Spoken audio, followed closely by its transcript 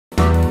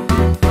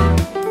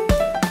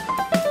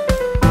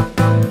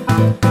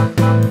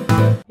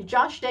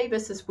Josh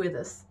Davis is with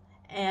us,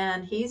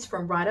 and he's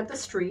from right up the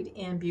street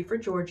in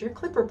Beaufort, Georgia,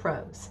 Clipper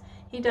Pros.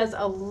 He does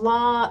a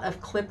lot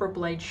of clipper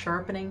blade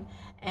sharpening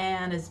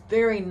and is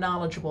very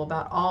knowledgeable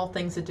about all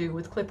things to do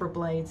with clipper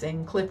blades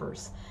and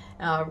clippers,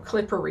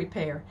 clipper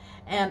repair.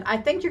 And I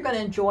think you're going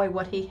to enjoy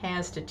what he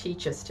has to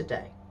teach us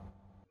today.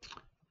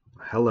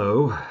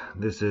 Hello,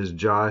 this is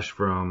Josh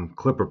from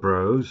Clipper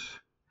Pros.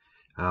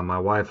 My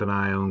wife and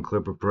I own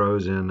Clipper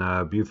Pros in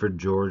Beaufort,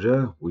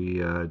 Georgia.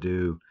 We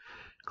do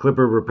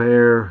clipper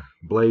repair,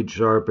 blade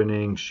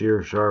sharpening,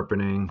 shear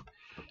sharpening.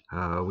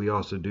 We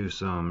also do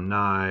some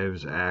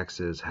knives,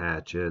 axes,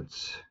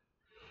 hatchets,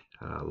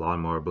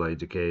 lawnmower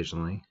blades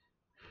occasionally.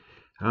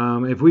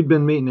 If we'd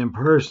been meeting in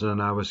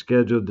person, I was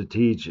scheduled to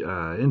teach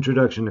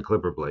Introduction to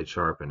Clipper Blade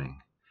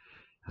Sharpening.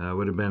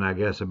 Would have been, I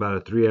guess, about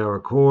a 3-hour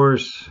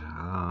course,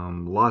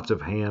 lots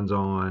of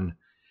hands-on.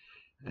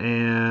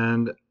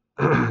 And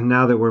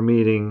now that we're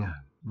meeting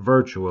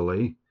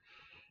virtually,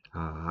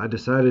 I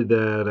decided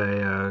that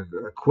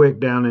a quick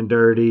down and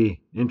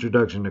dirty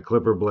introduction to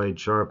clipper blade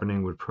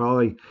sharpening would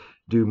probably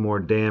do more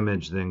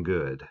damage than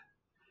good.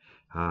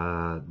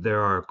 There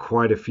are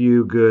quite a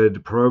few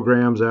good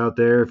programs out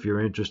there if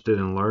you're interested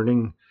in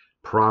learning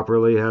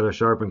properly how to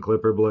sharpen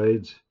clipper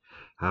blades.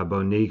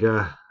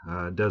 Bonika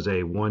does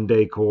a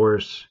 1-day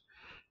course.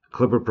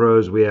 Clipper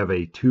Pros, we have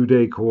a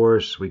 2-day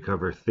course. We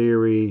cover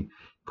theory,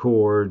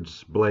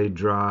 chords, blade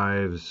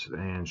drives,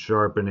 and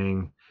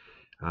sharpening.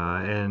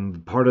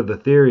 And part of the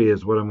theory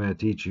is what I'm going to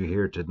teach you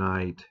here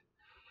tonight.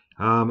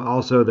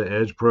 Also, the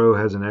Edge Pro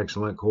has an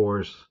excellent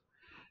course.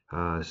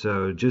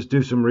 So just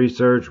do some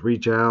research,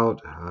 reach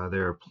out.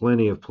 There are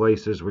plenty of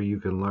places where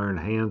you can learn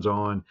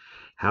hands-on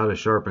how to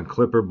sharpen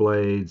clipper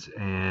blades,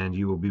 and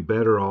you will be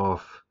better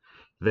off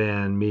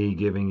than me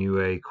giving you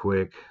a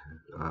quick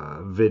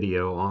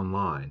video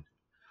online.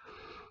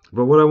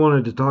 But what I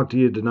wanted to talk to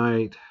you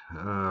tonight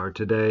or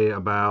today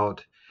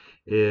about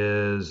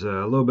is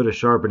a little bit of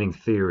sharpening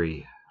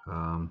theory.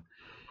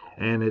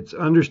 And it's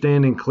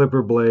understanding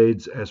clipper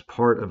blades as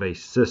part of a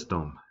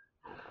system.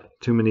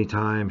 Too many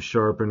times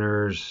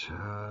sharpeners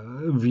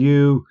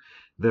view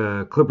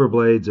the clipper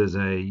blades as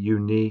a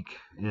unique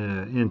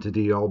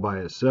entity all by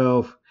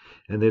itself,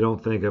 and they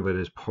don't think of it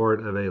as part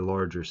of a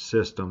larger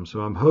system.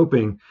 So I'm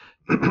hoping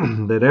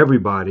that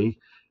everybody,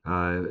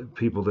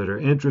 people that are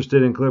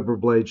interested in clipper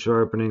blade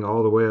sharpening,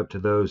 all the way up to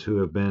those who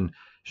have been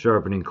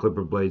sharpening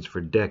clipper blades for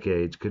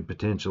decades, could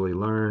potentially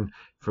learn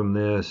from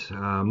this.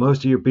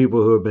 Most of your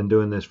people who have been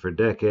doing this for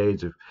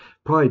decades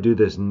probably do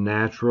this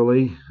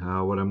naturally,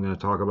 what I'm going to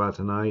talk about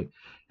tonight.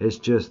 It's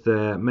just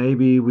that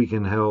maybe we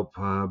can help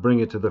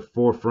bring it to the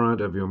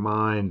forefront of your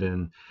mind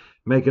and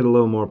make it a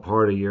little more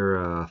part of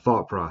your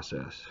thought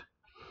process.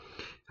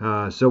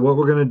 So what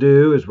we're going to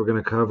do is we're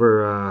going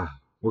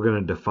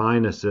to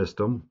define a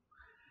system.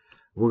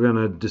 We're going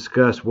to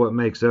discuss what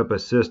makes up a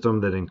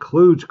system that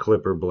includes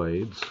clipper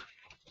blades.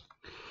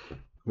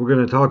 We're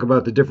going to talk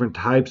about the different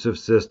types of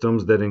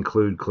systems that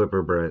include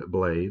clipper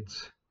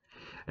blades.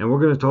 And we're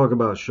going to talk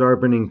about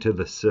sharpening to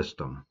the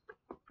system.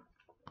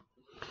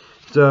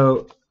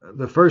 So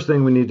the first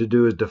thing we need to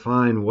do is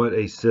define what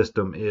a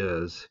system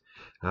is.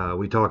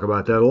 We talk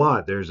about that a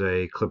lot. There's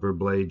a clipper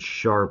blade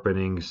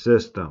sharpening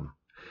system.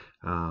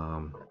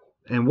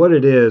 And what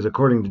it is,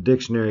 according to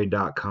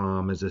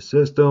dictionary.com, is a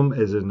system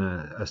is an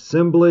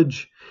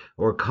assemblage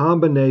or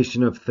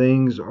combination of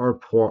things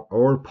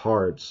or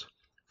parts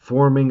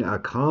forming a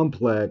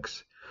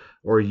complex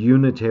or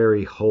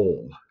unitary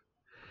whole.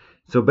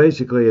 So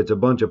basically, it's a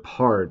bunch of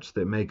parts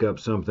that make up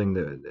something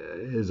that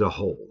is a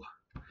whole.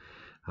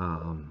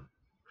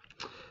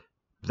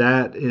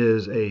 That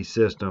is a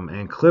system,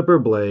 and clipper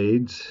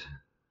blades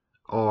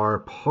are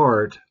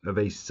part of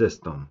a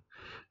system.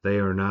 They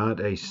are not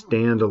a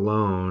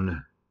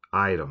standalone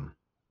item.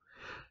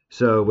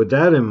 So with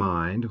that in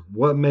mind,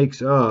 what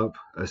makes up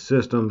a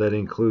system that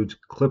includes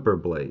clipper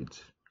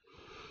blades?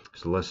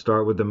 So let's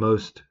start with the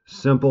most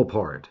simple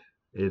part.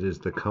 It is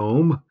the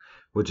comb,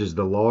 which is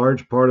the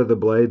large part of the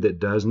blade that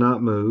does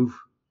not move,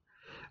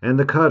 and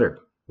the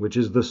cutter, which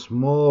is the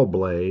small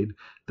blade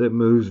that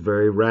moves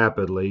very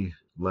rapidly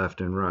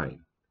left and right.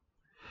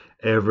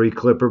 Every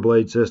clipper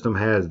blade system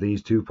has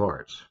these two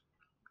parts.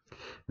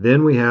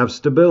 Then we have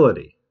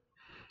stability.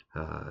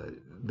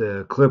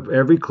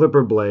 Every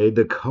clipper blade,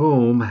 the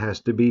comb has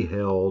to be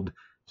held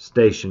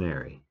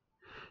stationary.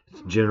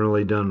 It's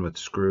generally done with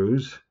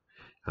screws,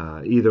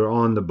 either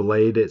on the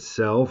blade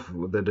itself.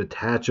 The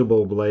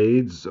detachable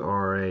blades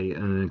are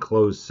an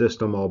enclosed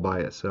system all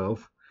by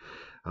itself.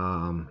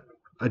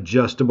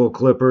 Adjustable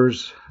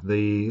clippers,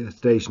 the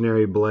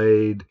stationary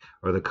blade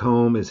or the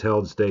comb is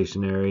held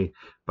stationary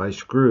by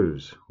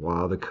screws,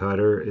 while the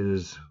cutter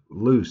is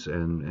loose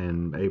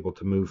and able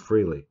to move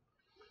freely.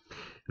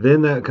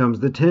 Then that comes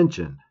the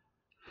tension.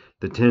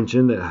 The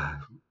tension that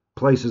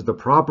places the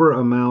proper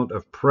amount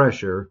of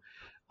pressure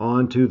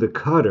onto the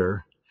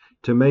cutter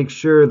to make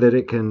sure that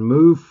it can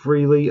move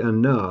freely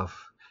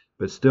enough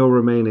but still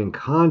remain in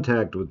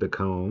contact with the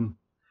comb,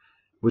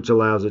 which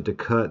allows it to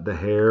cut the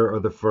hair or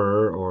the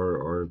fur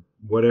or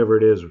whatever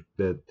it is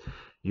that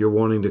you're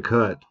wanting to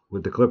cut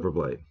with the clipper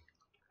blade.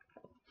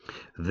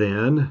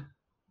 Then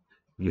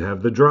you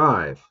have the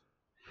drive.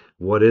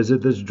 What is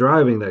it that's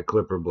driving that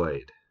clipper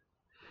blade?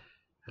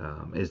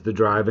 Is the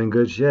drive in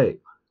good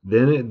shape?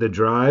 Then the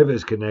drive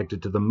is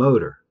connected to the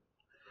motor.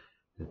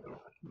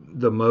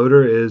 The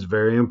motor is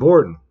very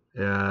important.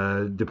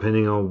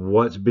 Depending on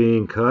what's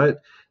being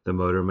cut, the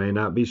motor may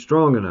not be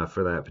strong enough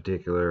for that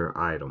particular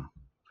item.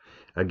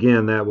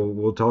 Again,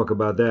 we'll talk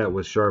about that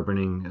with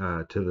sharpening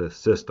to the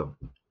system.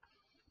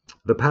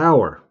 The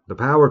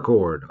power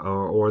cord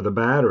or the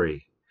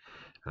battery,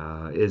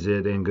 is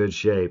it in good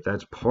shape?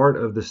 That's part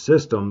of the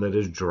system that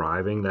is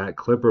driving that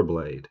clipper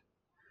blade.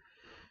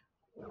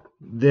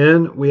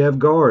 Then we have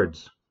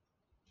guards.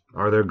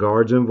 Are there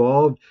guards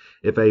involved?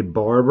 If a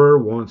barber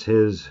wants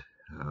his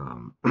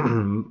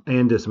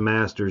Andis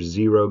Master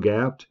zero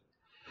gapped,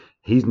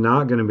 he's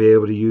not going to be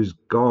able to use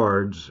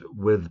guards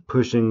with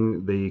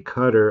pushing the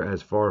cutter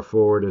as far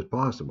forward as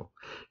possible.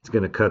 It's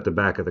going to cut the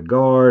back of the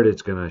guard.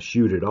 It's going to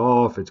shoot it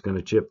off. It's going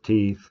to chip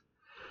teeth.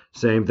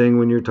 Same thing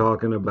when you're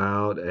talking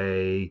about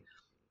a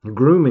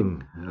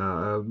grooming,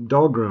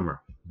 dog groomer.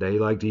 They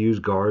like to use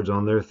guards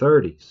on their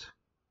 30s.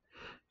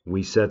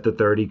 We set the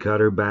 30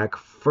 cutter back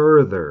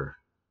further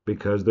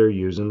because they're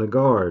using the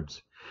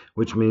guards,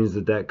 which means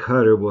that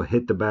cutter will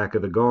hit the back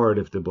of the guard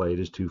if the blade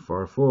is too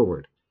far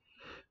forward.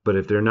 But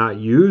if they're not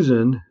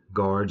using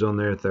guards on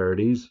their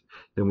 30s,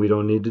 then we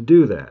don't need to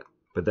do that.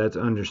 But that's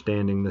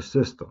understanding the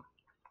system.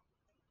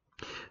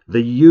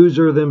 The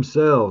user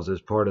themselves is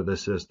part of the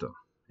system.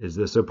 Is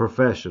this a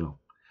professional?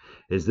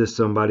 Is this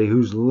somebody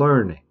who's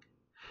learning?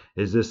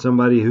 Is this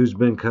somebody who's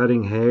been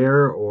cutting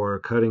hair or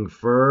cutting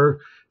fur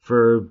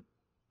for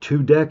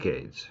 2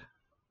 decades?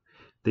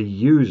 The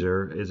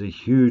user is a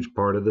huge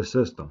part of the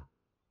system.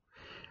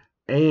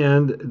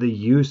 And the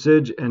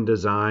usage and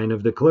design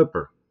of the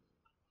clipper.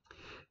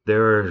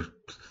 There are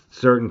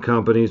certain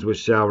companies, which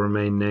shall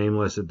remain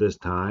nameless at this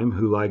time,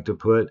 who like to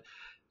put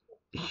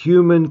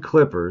human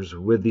clippers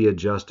with the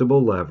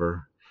adjustable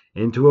lever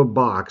into a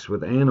box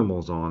with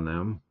animals on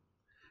them,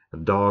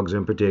 dogs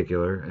in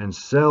particular, and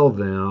sell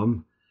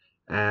them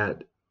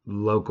at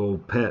local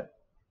pet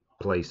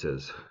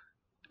places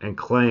and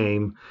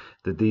claim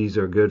that these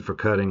are good for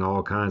cutting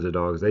all kinds of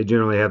dogs. They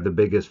generally have the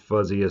biggest,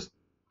 fuzziest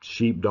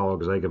sheep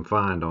dogs they can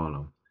find on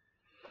them.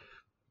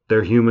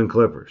 They're human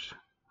clippers,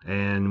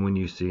 and when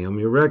you see them,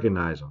 you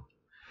recognize them.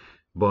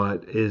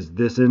 But is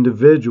this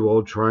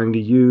individual trying to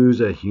use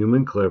a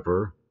human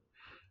clipper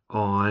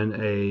on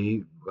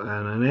an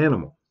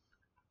animal?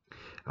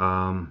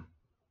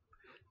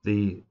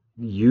 The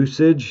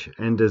usage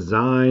and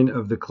design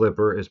of the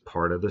clipper is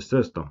part of the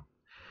system.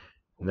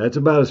 And that's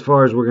about as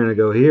far as we're going to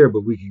go here,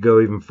 but we could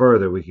go even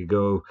further. We could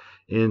go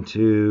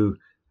into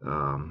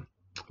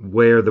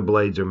where the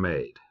blades are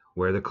made,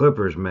 where the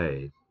clipper is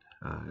made.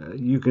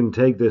 You can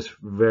take this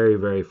very,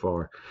 very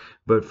far.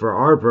 But for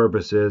our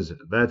purposes,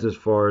 that's as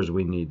far as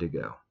we need to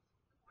go.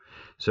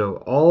 So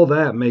all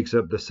that makes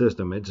up the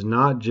system. It's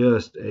not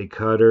just a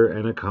cutter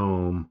and a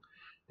comb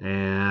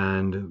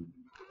and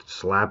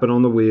slap it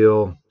on the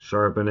wheel,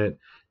 sharpen it,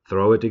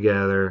 throw it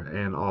together,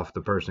 and off the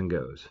person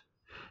goes.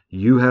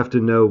 You have to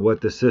know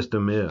what the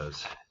system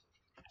is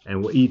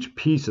and each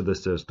piece of the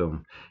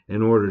system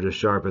in order to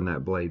sharpen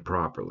that blade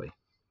properly.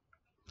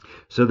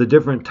 So the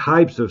different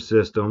types of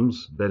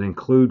systems that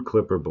include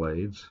clipper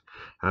blades,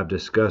 I've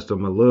discussed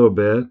them a little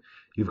bit.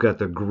 You've got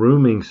the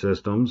grooming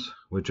systems,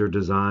 which are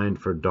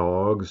designed for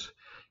dogs,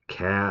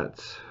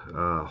 cats,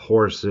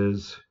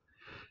 horses.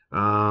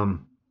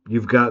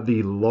 You've got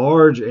the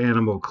large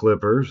animal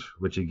clippers,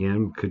 which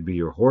again could be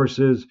your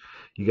horses.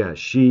 You got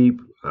sheep.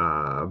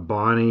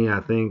 Bonnie, I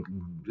think,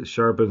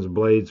 sharpens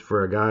blades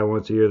for a guy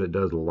once a year that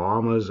does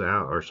llamas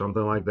out or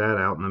something like that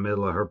out in the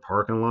middle of her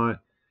parking lot.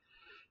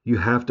 You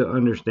have to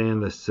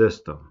understand the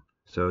system.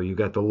 So you've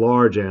got the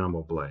large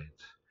animal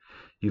blades.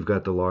 You've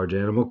got the large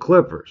animal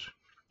clippers.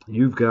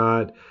 You've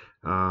got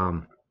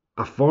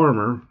a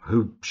farmer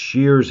who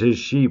shears his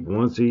sheep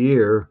once a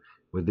year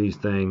with these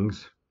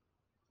things.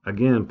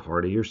 Again,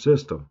 part of your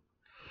system.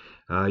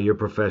 Your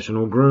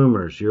professional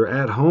groomers, your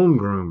at-home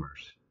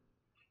groomers.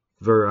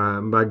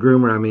 By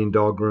groomer, I mean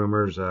dog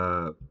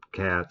groomers,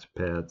 cats,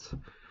 pets.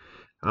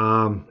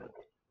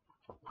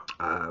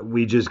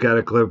 We just got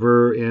a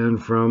clipper in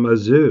from a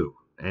zoo,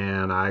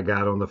 and I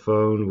got on the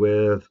phone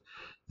with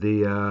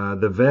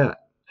the vet,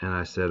 and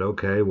I said,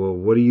 okay, well,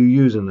 what are you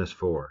using this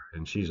for?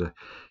 And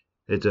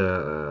it's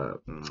a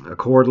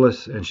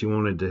cordless, and she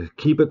wanted to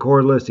keep it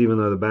cordless, even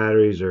though the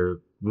batteries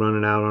are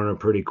running out on her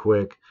pretty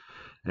quick.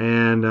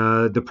 And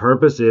the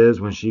purpose is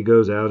when she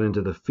goes out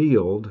into the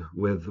field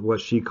with what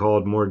she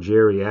called more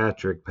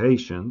geriatric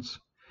patients,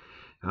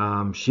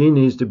 she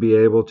needs to be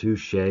able to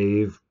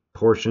shave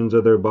portions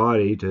of their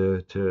body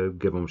to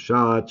give them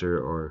shots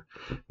or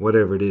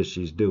whatever it is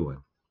she's doing.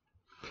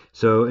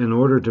 So in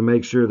order to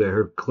make sure that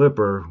her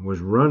clipper was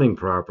running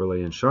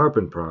properly and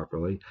sharpened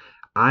properly,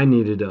 I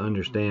needed to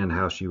understand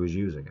how she was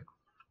using it.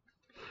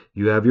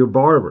 You have your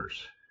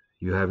barbers.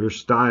 You have your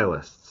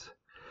stylists.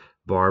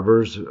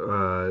 Barbers,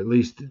 at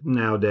least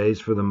nowadays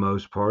for the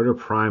most part, are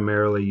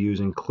primarily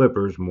using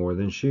clippers more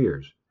than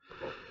shears.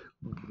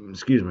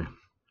 Excuse me.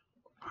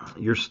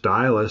 Your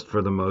stylist,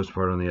 for the most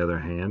part, on the other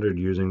hand, are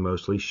using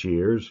mostly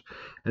shears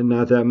and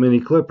not that many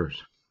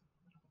clippers.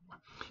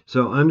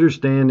 So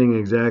understanding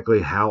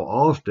exactly how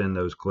often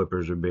those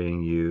clippers are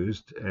being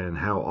used and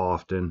how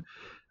often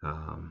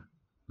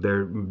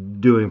they're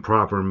doing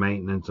proper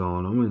maintenance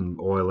on them and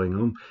oiling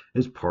them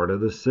is part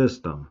of the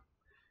system.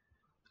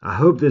 I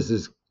hope this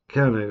is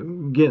kind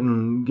of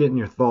getting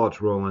your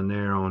thoughts rolling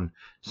there on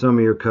some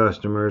of your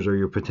customers or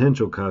your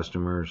potential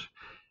customers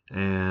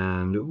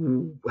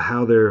and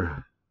how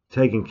they're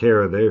taking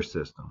care of their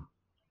system.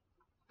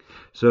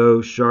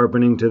 So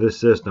sharpening to the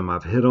system,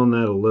 I've hit on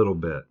that a little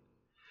bit.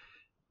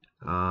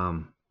 A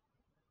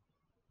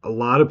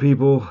lot of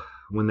people,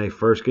 when they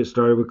first get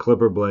started with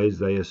clipper blades,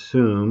 they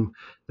assume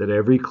that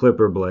every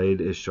clipper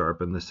blade is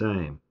sharpened the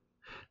same.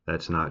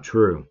 That's not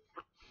true.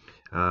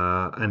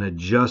 An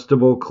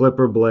adjustable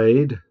clipper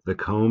blade, the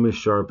comb is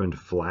sharpened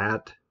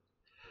flat,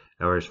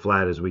 or as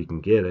flat as we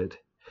can get it,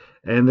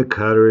 and the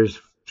cutter is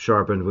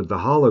sharpened with the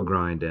hollow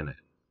grind in it.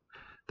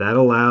 That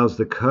allows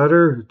the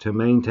cutter to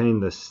maintain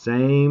the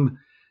same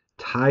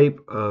type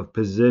of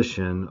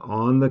position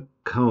on the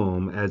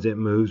comb as it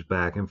moves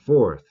back and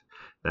forth.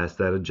 That's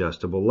that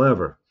adjustable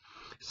lever.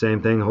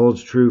 Same thing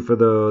holds true for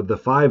the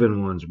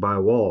 5-in-1s by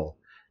Wall.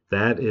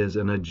 That is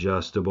an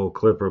adjustable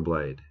clipper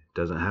blade. It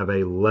doesn't have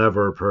a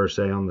lever per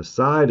se on the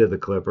side of the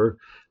clipper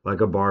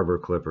like a barber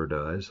clipper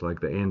does, like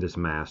the Andis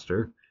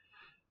Master.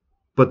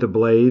 But the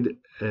blade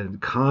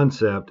and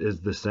concept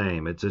is the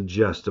same. It's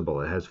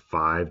adjustable. It has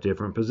 5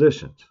 different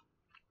positions.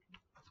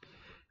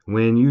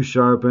 When you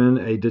sharpen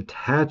a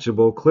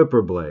detachable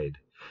clipper blade,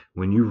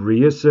 when you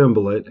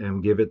reassemble it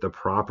and give it the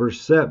proper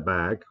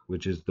setback,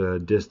 which is the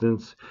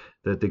distance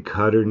that the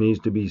cutter needs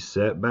to be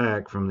set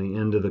back from the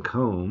end of the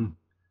comb,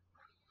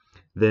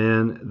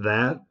 then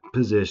that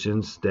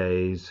position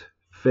stays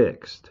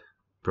fixed,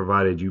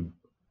 provided you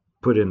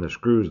put in the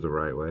screws the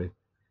right way.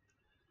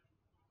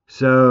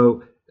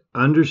 So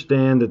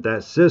understand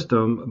that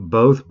system,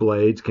 both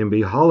blades can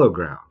be hollow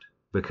ground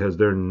because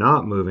they're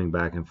not moving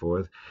back and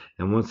forth.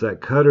 And once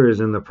that cutter is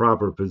in the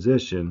proper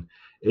position,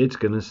 it's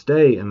going to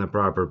stay in the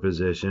proper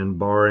position,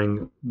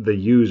 barring the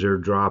user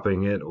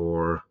dropping it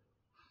or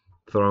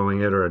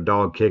throwing it or a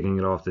dog kicking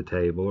it off the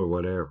table or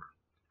whatever.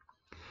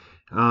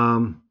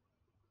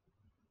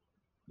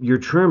 Your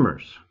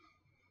trimmers.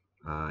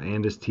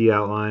 Andis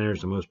T-Outliner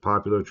is the most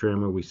popular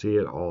trimmer. We see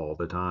it all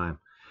the time.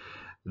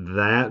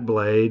 That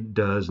blade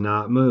does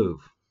not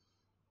move.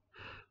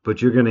 But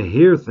you're going to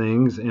hear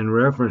things in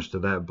reference to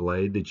that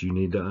blade that you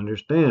need to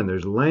understand.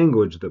 There's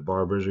language that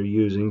barbers are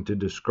using to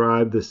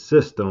describe the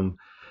system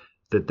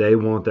that they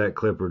want that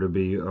clipper to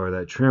be, or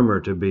that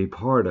trimmer to be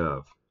part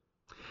of.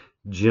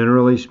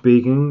 Generally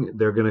speaking,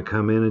 they're going to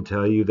come in and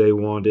tell you they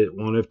want it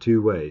one of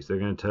 2 ways. They're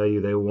going to tell you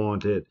they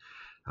want it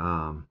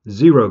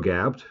zero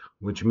gapped,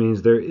 which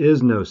means there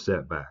is no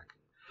setback.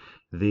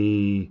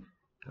 The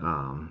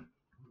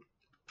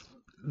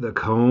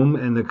comb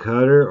and the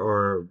cutter,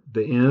 or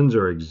the ends,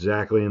 are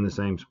exactly in the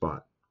same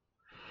spot.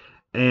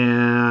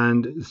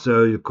 And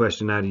so the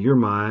question out of your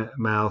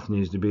mouth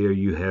needs to be, are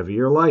you heavy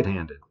or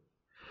light-handed?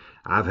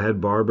 I've had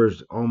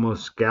barbers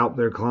almost scalp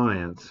their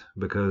clients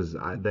because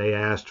they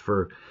asked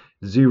for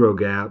zero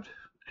gapped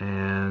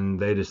and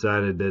they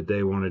decided that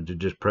they wanted to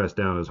just press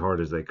down as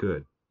hard as they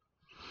could.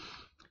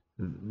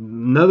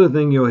 Another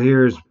thing you'll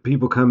hear is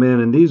people come in,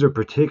 and these are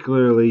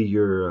particularly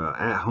your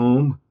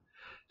at-home.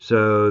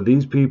 So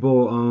these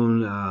people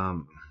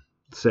own,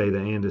 say, the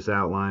Andis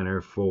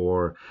Outliner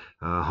for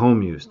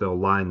home use. They'll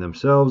line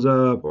themselves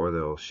up, or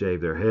they'll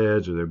shave their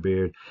heads or their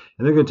beard,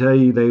 and they're going to tell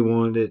you they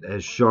want it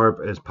as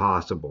sharp as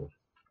possible.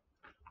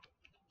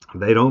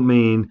 They don't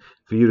mean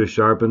for you to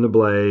sharpen the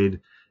blade,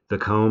 the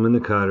comb, and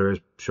the cutter as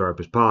sharp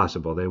as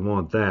possible. They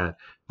want that.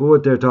 But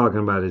what they're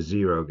talking about is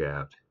zero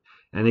gapped.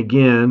 And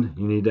again,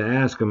 you need to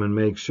ask them and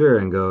make sure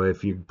and go,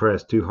 if you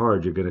press too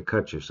hard, you're going to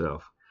cut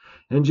yourself.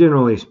 And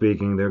generally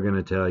speaking, they're going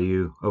to tell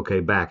you,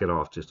 okay, back it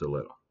off just a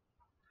little.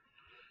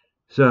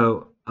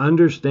 So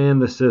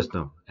understand the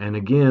system. And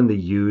again, the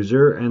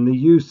user and the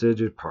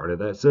usage is part of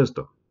that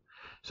system.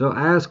 So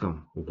ask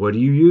them, what are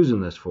you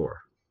using this for?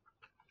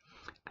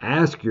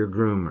 Ask your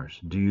groomers,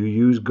 do you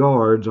use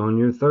guards on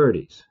your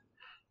 30s?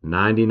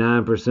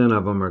 99%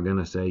 of them are going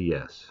to say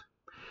yes.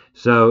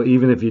 So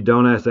even if you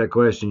don't ask that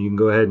question, you can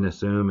go ahead and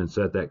assume and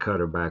set that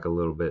cutter back a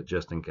little bit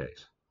just in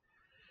case.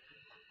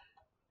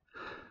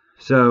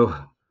 So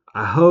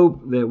I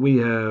hope that we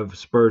have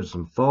spurred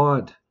some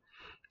thought,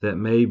 that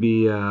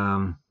maybe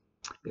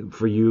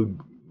for you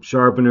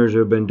sharpeners who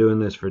have been doing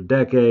this for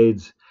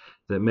decades,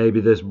 that maybe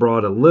this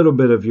brought a little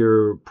bit of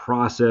your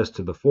process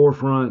to the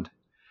forefront.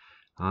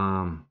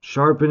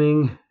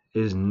 Sharpening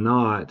is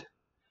not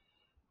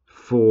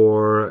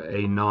for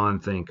a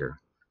non-thinker.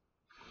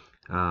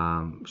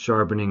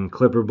 Sharpening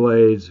clipper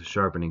blades,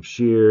 sharpening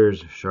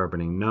shears,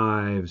 sharpening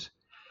knives,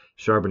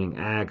 sharpening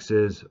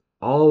axes,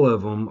 all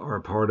of them are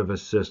part of a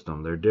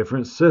system. They're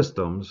different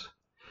systems,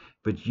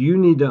 but you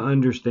need to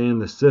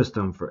understand the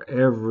system for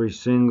every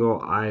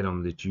single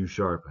item that you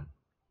sharpen.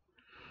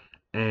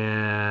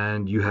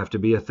 And you have to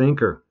be a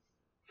thinker.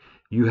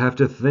 You have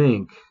to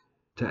think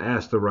to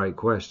ask the right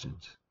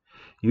questions.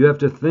 You have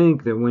to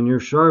think that when you're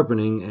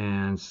sharpening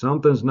and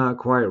something's not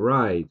quite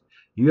right,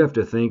 you have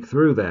to think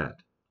through that.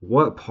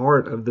 What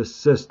part of the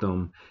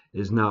system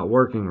is not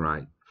working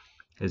right?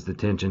 Is the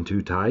tension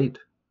too tight?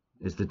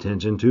 Is the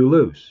tension too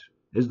loose?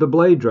 Is the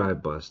blade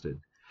drive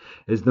busted?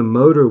 Is the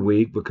motor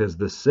weak because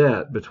the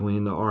set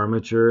between the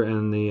armature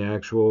and the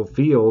actual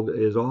field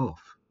is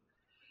off?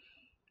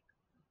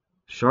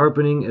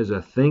 Sharpening is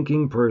a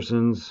thinking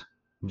person's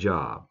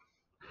job.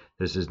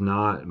 This is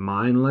not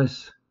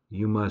mindless.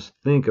 You must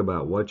think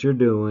about what you're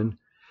doing,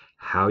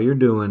 how you're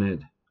doing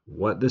it,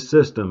 what the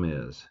system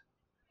is.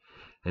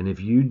 And if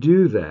you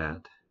do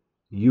that,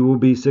 you will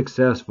be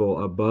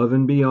successful above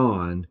and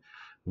beyond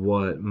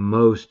what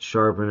most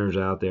sharpeners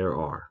out there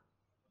are.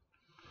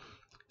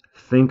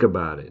 Think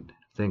about it.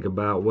 Think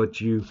about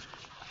what you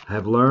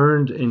have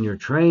learned in your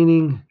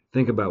training.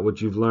 Think about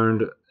what you've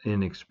learned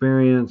in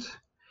experience.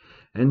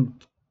 And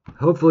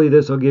hopefully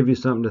this will give you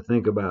something to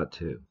think about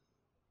too.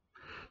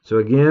 So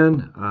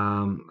again,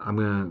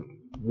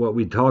 what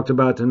we talked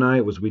about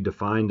tonight was we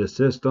defined a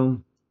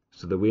system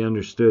so that we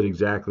understood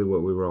exactly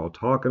what we were all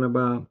talking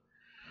about.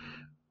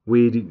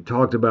 We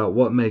talked about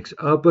what makes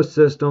up a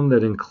system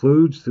that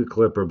includes the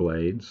clipper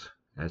blades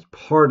as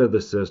part of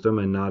the system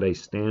and not a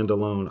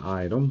standalone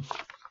item.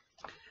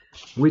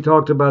 We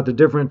talked about the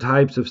different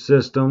types of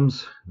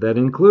systems that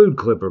include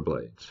clipper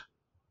blades.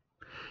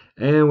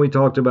 And we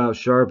talked about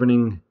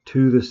sharpening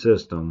to the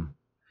system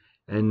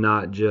and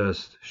not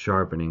just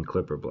sharpening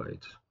clipper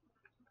blades.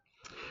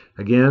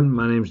 Again,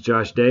 my name is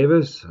Josh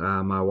Davis.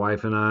 My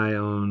wife and I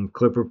own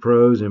Clipper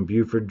Pros in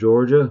Buford,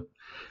 Georgia.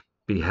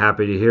 Be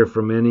happy to hear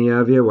from any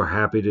of you. We're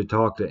happy to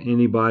talk to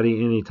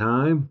anybody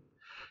anytime.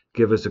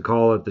 Give us a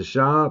call at the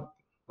shop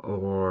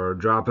or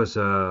drop us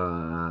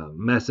a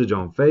message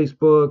on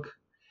Facebook.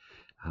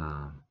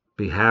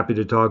 Be happy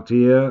to talk to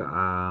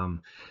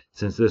you.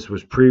 Since this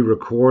was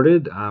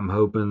pre-recorded, I'm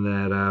hoping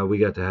that we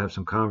got to have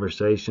some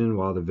conversation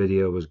while the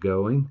video was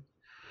going.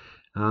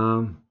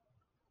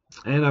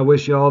 And I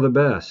wish you all the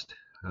best.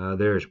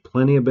 There's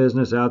plenty of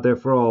business out there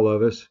for all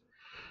of us.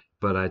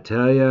 But I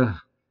tell you,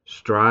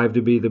 strive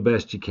to be the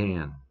best you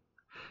can,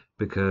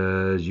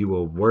 because you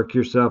will work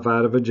yourself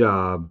out of a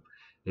job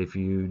if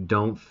you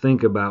don't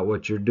think about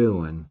what you're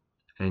doing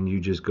and you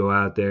just go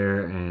out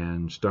there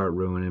and start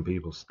ruining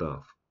people's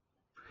stuff.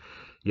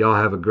 Y'all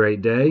have a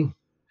great day.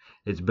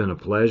 It's been a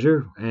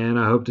pleasure, and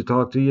I hope to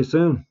talk to you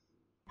soon.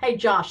 Hey,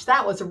 Josh,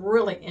 that was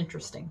really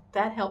interesting.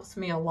 That helps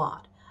me a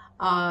lot.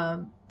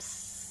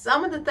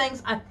 Some of the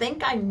things I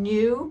think I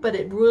knew, but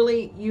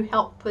you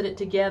helped put it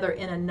together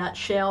in a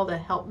nutshell to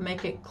help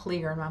make it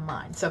clear in my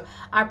mind. So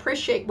I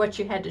appreciate what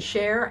you had to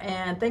share,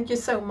 and thank you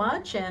so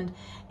much. And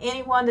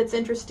anyone that's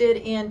interested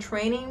in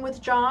training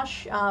with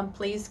Josh,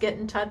 please get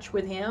in touch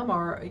with him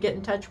or get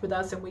in touch with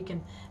us and we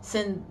can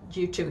send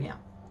you to him.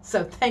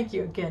 So thank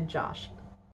you again, Josh.